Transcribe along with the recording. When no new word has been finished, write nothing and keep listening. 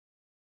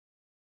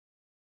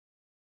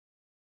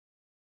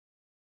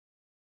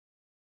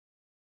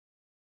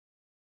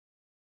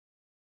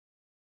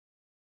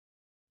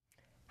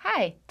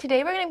Hi,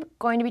 today we're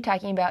going to be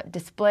talking about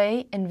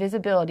display and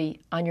visibility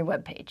on your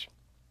web page.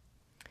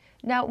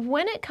 Now,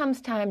 when it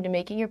comes time to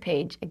making your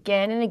page,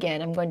 again and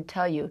again, I'm going to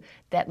tell you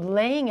that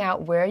laying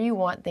out where you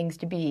want things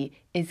to be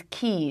is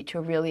key to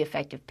a really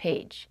effective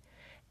page.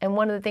 And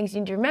one of the things you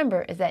need to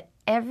remember is that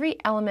every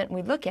element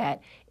we look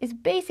at is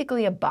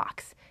basically a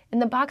box. And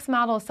the box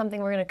model is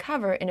something we're going to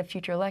cover in a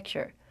future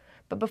lecture.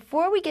 But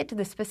before we get to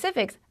the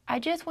specifics, I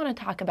just want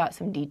to talk about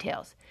some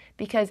details,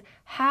 because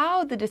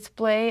how the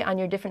display on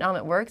your different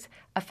element works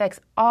affects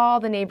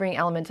all the neighboring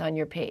elements on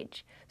your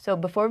page. So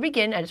before we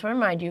begin, I just want to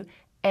remind you,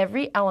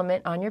 every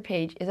element on your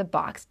page is a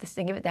box, just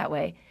think of it that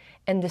way,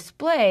 and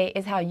display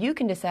is how you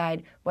can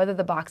decide whether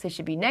the boxes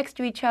should be next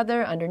to each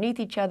other, underneath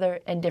each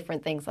other, and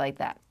different things like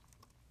that.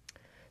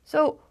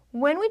 So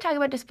when we talk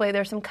about display,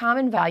 there are some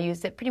common values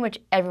that pretty much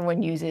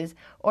everyone uses,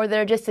 or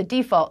they're just a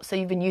default, so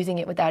you've been using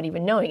it without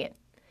even knowing it.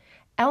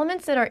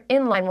 Elements that are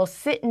inline will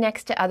sit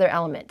next to other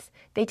elements.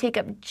 They take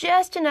up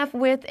just enough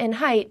width and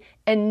height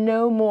and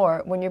no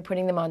more when you're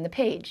putting them on the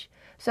page.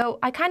 So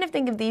I kind of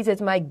think of these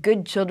as my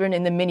good children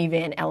in the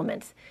minivan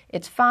elements.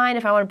 It's fine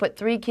if I want to put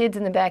 3 kids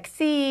in the back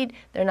seat.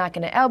 They're not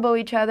going to elbow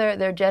each other.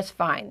 They're just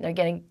fine. They're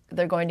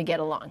going to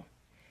get along.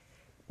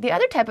 The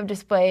other type of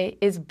display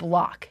is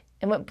block.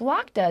 And what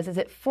block does is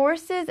it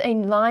forces a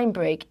line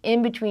break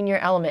in between your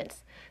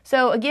elements.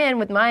 So again,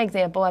 with my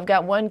example, I've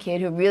got one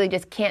kid who really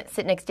just can't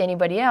sit next to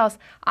anybody else.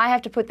 I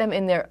have to put them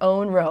in their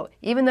own row.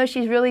 Even though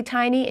she's really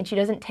tiny and she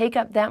doesn't take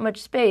up that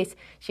much space,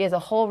 she has a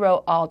whole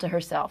row all to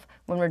herself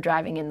when we're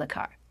driving in the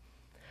car.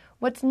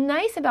 What's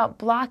nice about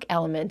block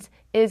elements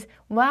is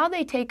while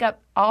they take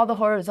up all the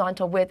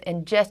horizontal width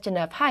and just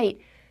enough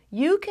height,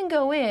 you can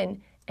go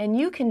in and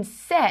you can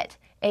set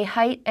a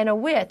height and a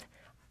width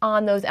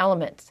on those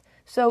elements.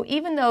 So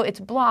even though it's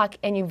block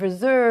and you've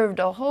reserved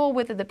a whole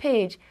width of the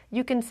page,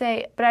 you can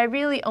say, but I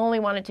really only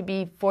want it to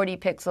be 40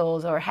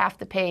 pixels or half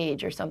the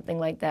page or something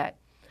like that.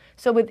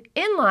 So with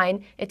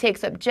inline, it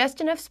takes up just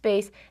enough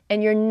space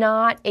and you're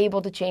not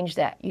able to change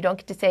that. You don't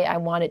get to say, I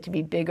want it to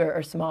be bigger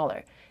or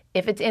smaller.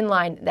 If it's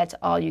inline, that's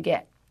all you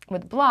get.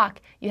 With block,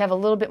 you have a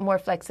little bit more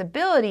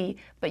flexibility,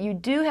 but you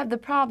do have the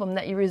problem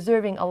that you're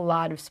reserving a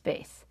lot of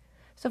space.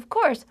 So of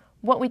course,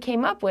 what we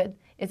came up with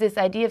is this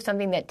idea of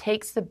something that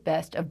takes the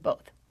best of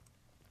both.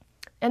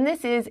 And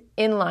this is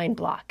inline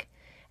block.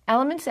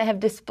 Elements that have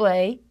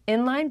display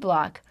inline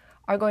block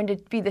are going to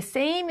be the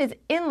same as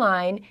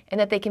inline in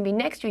that they can be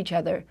next to each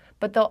other,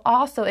 but they'll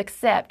also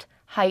accept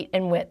height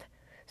and width.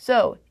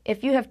 So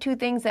if you have 2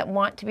 things that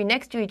want to be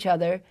next to each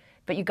other,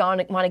 but you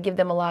want to give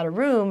them a lot of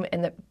room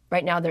and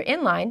right now they're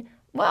inline,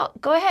 well,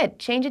 go ahead,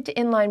 change it to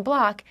inline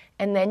block,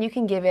 and then you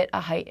can give it a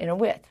height and a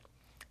width.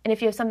 And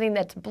if you have something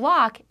that's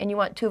block and you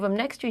want 2 of them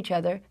next to each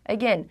other,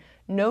 again,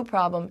 no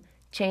problem.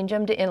 Change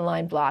them to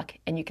inline block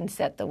and you can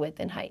set the width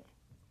and height.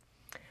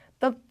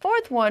 The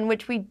fourth one,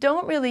 which we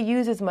don't really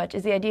use as much,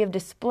 is the idea of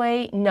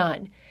display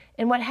none.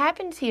 And what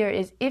happens here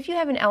is if you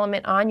have an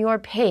element on your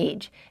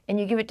page and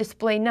you give it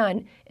display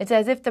none, it's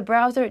as if the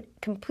browser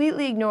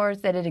completely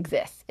ignores that it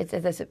exists. It's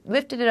as if it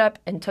lifted it up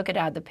and took it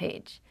out of the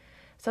page.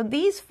 So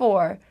these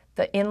 4,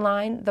 the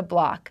inline,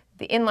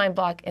 the inline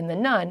block, and the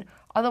none,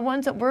 are the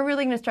ones that we're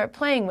really going to start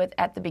playing with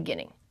at the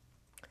beginning.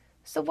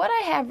 So what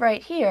I have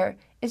right here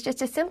is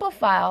just a simple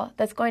file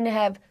that's going to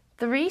have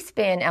 3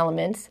 span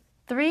elements,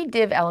 3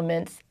 div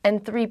elements,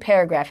 and 3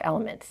 paragraph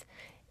elements.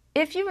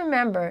 If you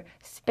remember,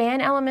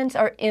 span elements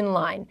are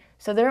inline,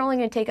 so they're only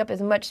going to take up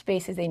as much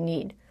space as they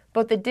need.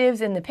 Both the divs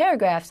and the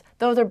paragraphs,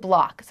 those are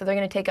block, so they're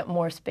going to take up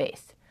more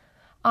space.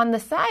 On the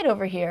side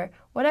over here,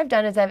 what I've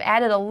done is I've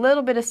added a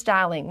little bit of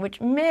styling,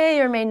 which may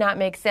or may not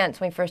make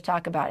sense when we first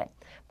talk about it.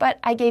 But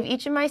I gave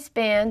each of my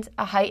spans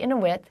a height and a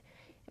width,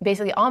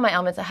 basically all my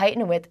elements a height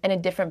and a width, and a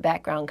different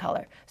background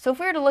color. So if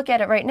we were to look at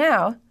it right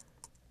now,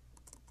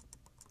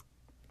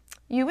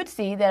 you would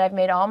see that I've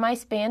made all my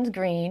spans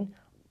green,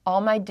 all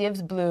my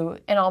divs blue,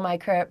 and all my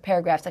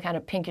paragraphs a kind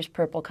of pinkish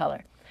purple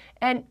color.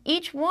 And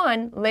each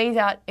one lays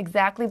out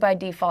exactly by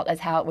default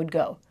as how it would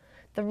go.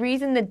 The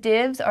reason the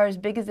divs are as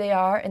big as they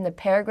are and the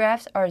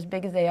paragraphs are as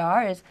big as they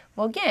are is,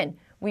 well, again,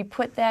 we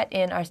put that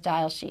in our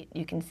style sheet.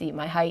 You can see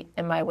my height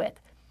and my width.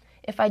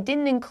 If I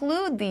didn't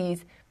include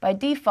these, by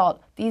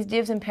default, these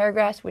divs and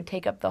paragraphs would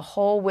take up the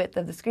whole width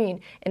of the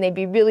screen, and they'd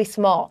be really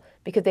small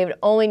because they would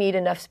only need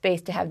enough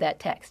space to have that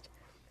text.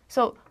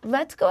 So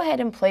let's go ahead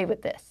and play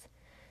with this.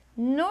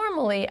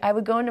 Normally, I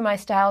would go into my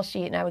style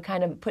sheet and I would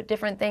kind of put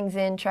different things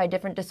in, try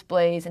different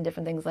displays and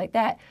different things like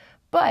that.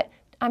 But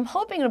I'm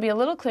hoping it'll be a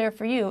little clearer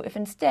for you if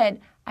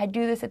instead I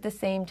do this at the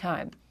same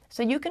time.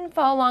 So you can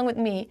follow along with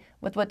me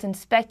with what's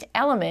inspect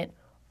element,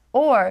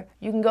 or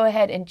you can go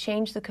ahead and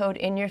change the code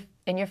in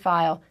your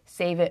file,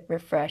 save it,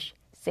 refresh,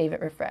 save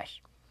it,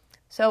 refresh.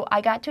 So I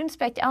got to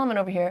inspect element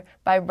over here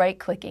by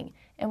right-clicking.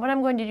 And what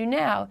I'm going to do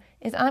now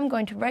is I'm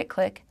going to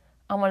right-click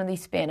on one of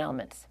these span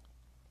elements.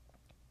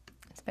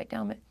 Inspect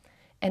element,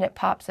 and it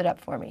pops it up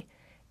for me.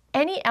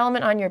 Any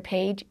element on your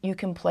page you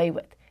can play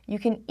with. You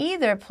can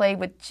either play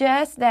with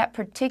just that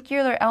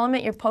particular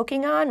element you're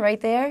poking on right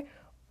there,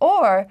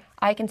 or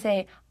I can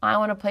say, I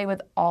want to play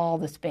with all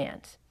the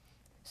spans.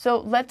 So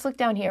let's look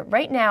down here.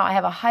 Right now I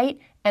have a height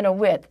and a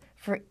width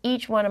for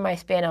each one of my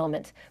span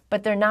elements,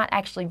 but they're not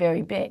actually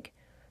very big.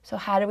 So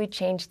how do we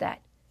change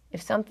that?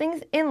 If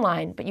something's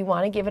inline, but you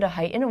want to give it a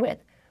height and a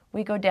width,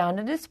 we go down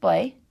to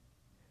display.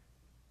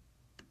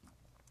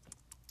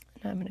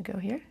 And I'm going to go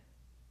here.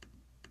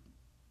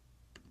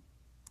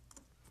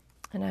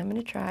 And I'm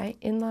going to try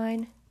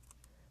inline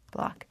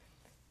block.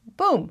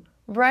 Boom!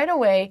 Right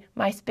away,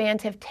 my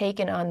spans have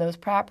taken on those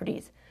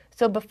properties.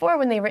 So before,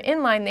 when they were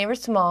inline, they were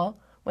small.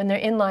 When they're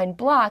inline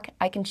block,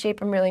 I can shape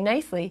them really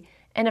nicely.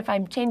 And if I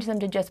change them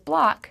to just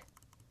block,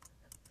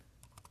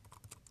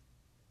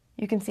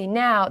 you can see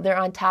now they're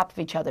on top of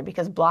each other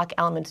because block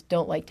elements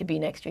don't like to be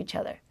next to each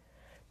other.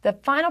 The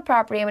final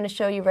property I'm going to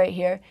show you right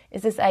here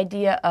is this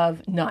idea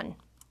of none.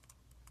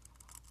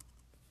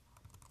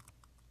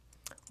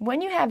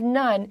 When you have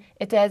none,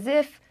 it's as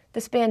if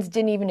the spans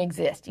didn't even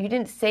exist. You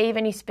didn't save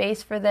any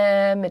space for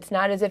them. It's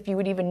not as if you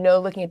would even know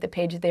looking at the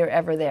page that they were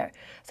ever there.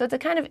 So it's a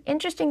kind of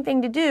interesting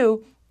thing to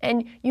do,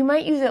 and you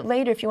might use it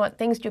later if you want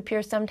things to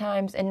appear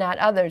sometimes and not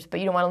others, but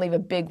you don't want to leave a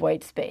big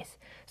white space.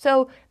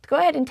 So go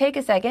ahead and take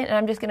a second, and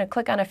I'm just going to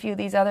click on a few of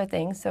these other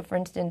things. So for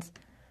instance,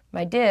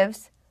 my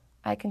divs,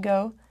 I can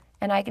go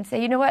and I can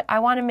say, you know what, I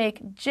want to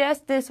make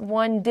just this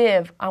one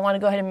div. I want to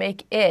go ahead and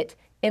make it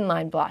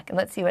inline block, and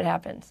let's see what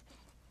happens.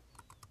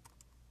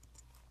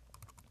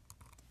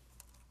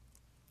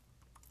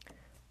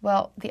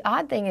 Well, the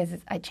odd thing is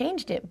I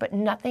changed it, but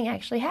nothing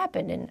actually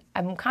happened, and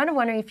I'm kind of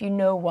wondering if you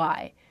know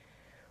why.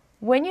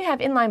 When you have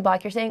inline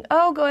block, you're saying,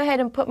 oh, go ahead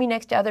and put me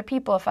next to other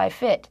people if I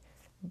fit.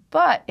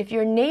 But if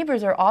your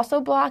neighbors are also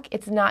block,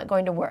 it's not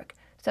going to work.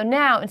 So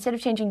now, instead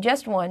of changing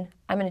just one,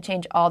 I'm going to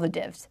change all the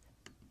divs.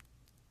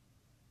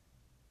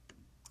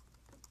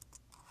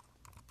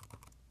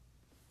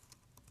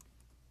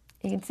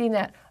 You can see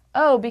that,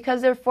 oh,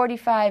 because they're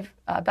 45,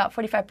 about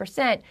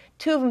 45%,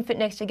 two of them fit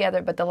next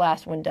together, but the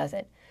last one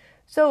doesn't.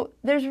 So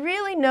there's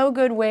really no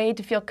good way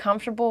to feel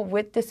comfortable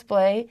with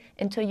display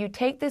until you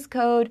take this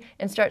code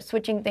and start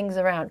switching things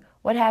around.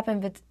 What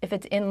happens if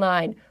it's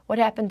inline? What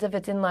happens if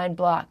it's inline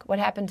block? What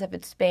happens if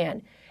it's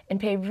span? And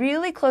pay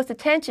really close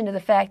attention to the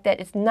fact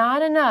that it's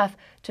not enough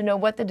to know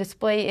what the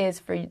display is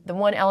for the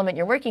one element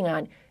you're working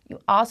on. You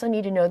also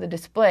need to know the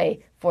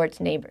display for its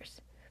neighbors.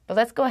 But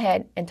let's go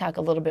ahead and talk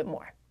a little bit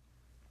more.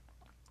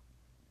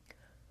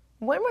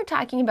 When we're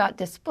talking about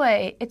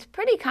display, it's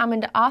pretty common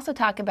to also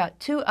talk about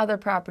two other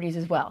properties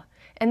as well,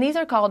 and these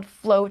are called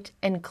float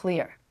and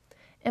clear.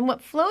 And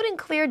what float and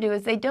clear do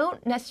is they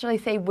don't necessarily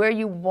say where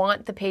you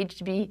want the page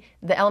to be,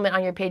 the element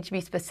on your page to be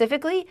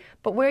specifically,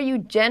 but where you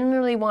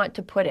generally want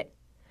to put it.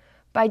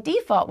 By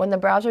default, when the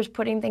browser is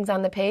putting things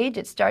on the page,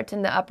 it starts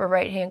in the upper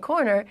left-hand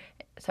corner,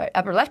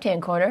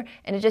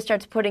 and it just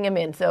starts putting them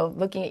in. So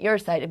looking at your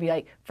site, it'd be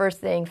like first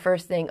thing,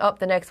 oh,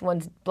 the next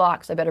one's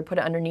blocked, so I better put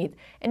it underneath.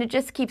 And it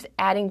just keeps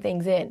adding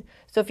things in.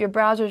 So if your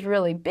browser is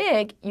really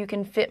big, you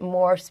can fit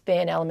more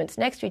span elements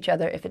next to each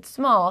other. If it's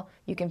small,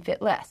 you can fit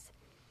less.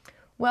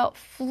 Well,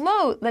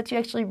 float lets you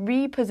actually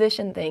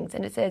reposition things,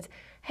 and it says,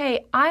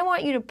 hey, I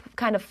want you to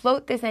kind of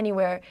float this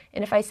anywhere,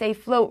 and if I say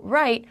float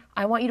right,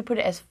 I want you to put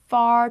it as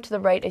far to the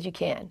right as you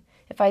can.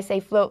 If I say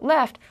float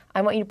left,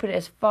 I want you to put it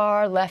as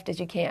far left as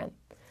you can.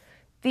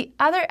 The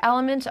other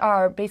elements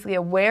are basically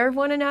aware of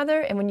one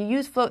another, and when you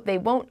use float, they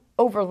won't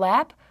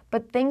overlap,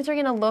 but things are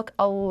going to look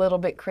a little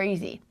bit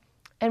crazy.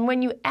 And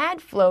when you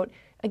add float,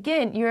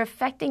 again, you're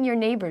affecting your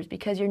neighbors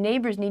because your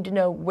neighbors need to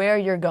know where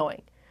you're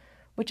going,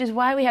 which is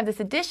why we have this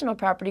additional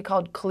property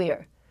called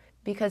clear.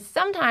 Because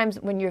sometimes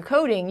when you're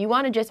coding, you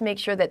want to just make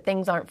sure that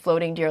things aren't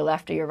floating to your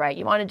left or your right.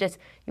 You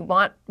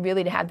want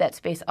really to have that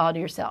space all to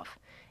yourself.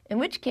 In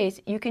which case,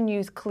 you can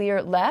use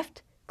clear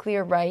left,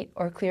 clear right,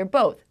 or clear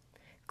both.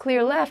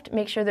 Clear left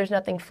makes sure there's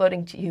nothing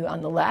floating to you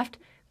on the left.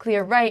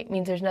 Clear right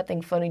means there's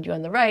nothing floating to you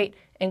on the right.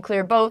 And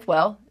clear both,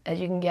 well, as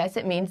you can guess,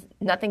 it means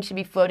nothing should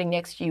be floating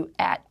next to you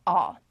at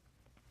all.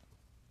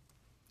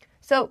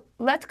 So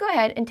let's go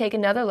ahead and take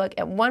another look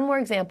at one more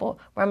example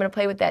where I'm going to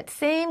play with that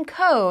same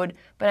code,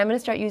 but I'm going to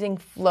start using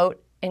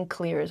float and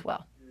clear as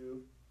well.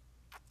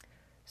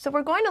 So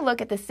we're going to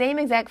look at the same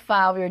exact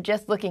file we were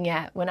just looking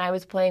at when I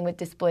was playing with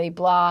display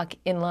block,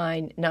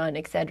 inline, none,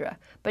 etc.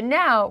 But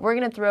now we're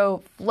going to throw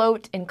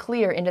float and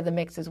clear into the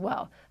mix as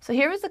well. So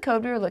here was the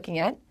code we were looking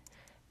at,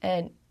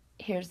 and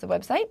here's the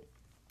website.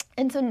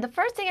 And so the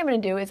first thing I'm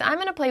going to do is I'm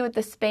going to play with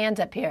the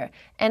spans up here,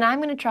 and I'm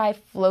going to try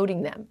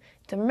floating them.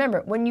 So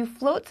remember, when you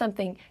float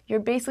something, you're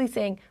basically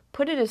saying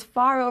put it as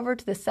far over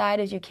to the side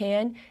as you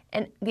can,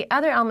 and the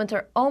other elements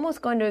are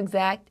almost going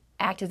to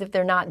act as if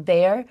they're not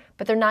there,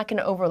 but they're not going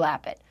to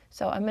overlap it.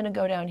 So I'm going to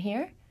go down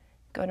here,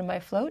 go to my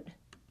float,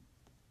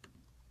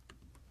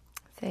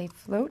 say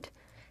float.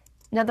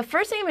 Now the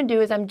first thing I'm going to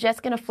do is I'm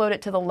just going to float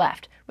it to the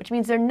left, which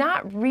means they're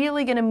not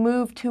really going to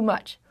move too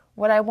much.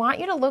 What I want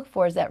you to look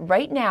for is that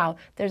right now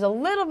there's a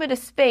little bit of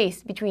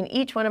space between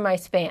each one of my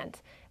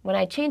spans. When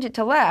I change it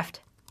to left,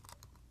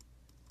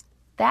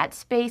 that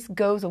space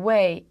goes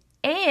away,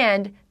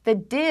 and the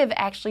div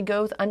actually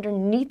goes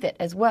underneath it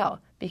as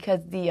well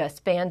because the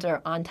spans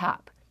are on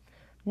top.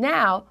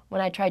 Now,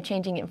 when I try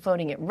changing it and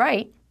floating it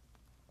right,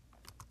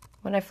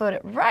 when I float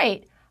it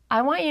right,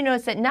 I want you to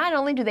notice that not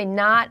only do they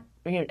not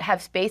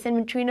have space in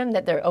between them,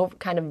 that they're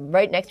kind of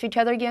right next to each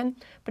other again,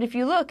 but if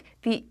you look,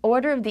 the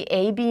order of the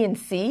A, B, and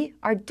C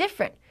are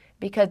different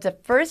because the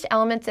first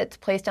element that's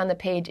placed on the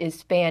page is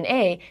span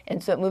A,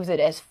 and so it moves it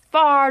as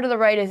far to the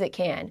right as it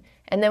can.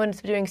 And then when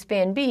it's doing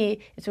span B,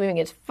 it's moving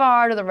as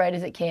far to the right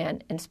as it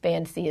can, and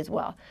span C as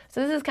well.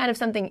 So this is kind of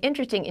something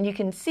interesting, and you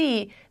can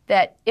see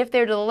that if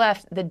they're to the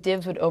left, the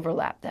divs would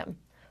overlap them.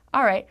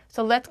 All right,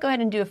 so let's go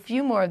ahead and do a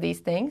few more of these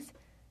things.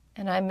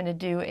 And I'm going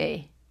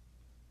to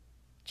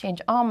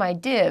change all my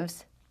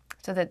divs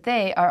so that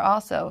they are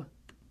also,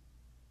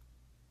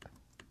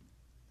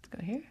 let's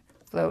go here,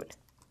 float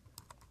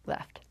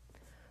left.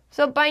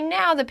 So by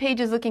now the page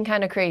is looking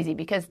kind of crazy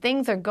because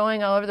things are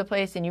going all over the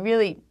place and you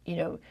really,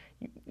 you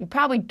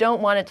probably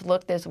don't want it to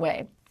look this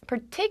way,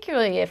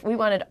 particularly if we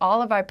wanted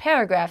all of our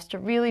paragraphs to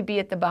really be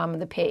at the bottom of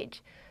the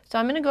page. So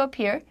I'm going to go up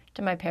here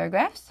to my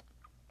paragraphs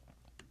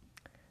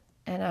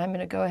and I'm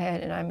going to go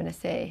ahead and I'm going to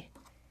say,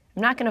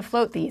 I'm not going to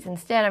float these.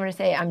 Instead, I'm going to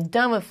say, I'm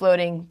done with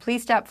floating.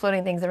 Please stop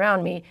floating things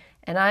around me.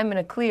 And I'm going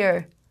to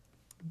clear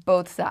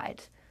both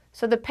sides.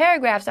 So the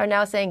paragraphs are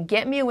now saying,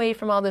 get me away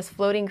from all this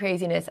floating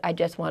craziness. I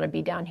just want to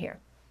be down here.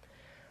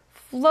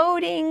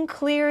 Floating,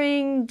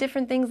 clearing,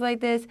 different things like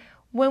this.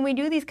 When we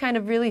do these kind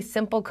of really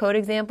simple code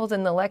examples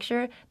in the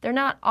lecture, they're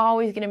not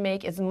always going to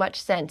make as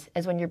much sense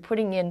as when you're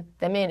putting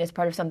them in as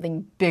part of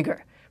something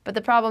bigger. But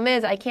the problem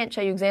is I can't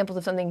show you examples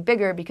of something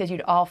bigger because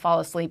you'd all fall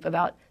asleep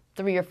about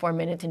 3 or 4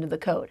 minutes into the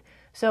code.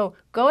 So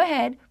go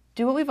ahead,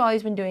 do what we've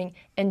always been doing,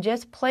 and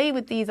just play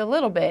with these a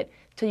little bit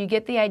till you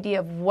get the idea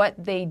of what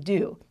they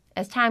do.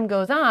 As time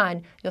goes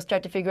on, you'll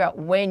start to figure out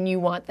when you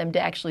want them to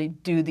actually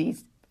do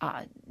these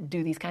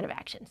kind of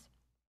actions.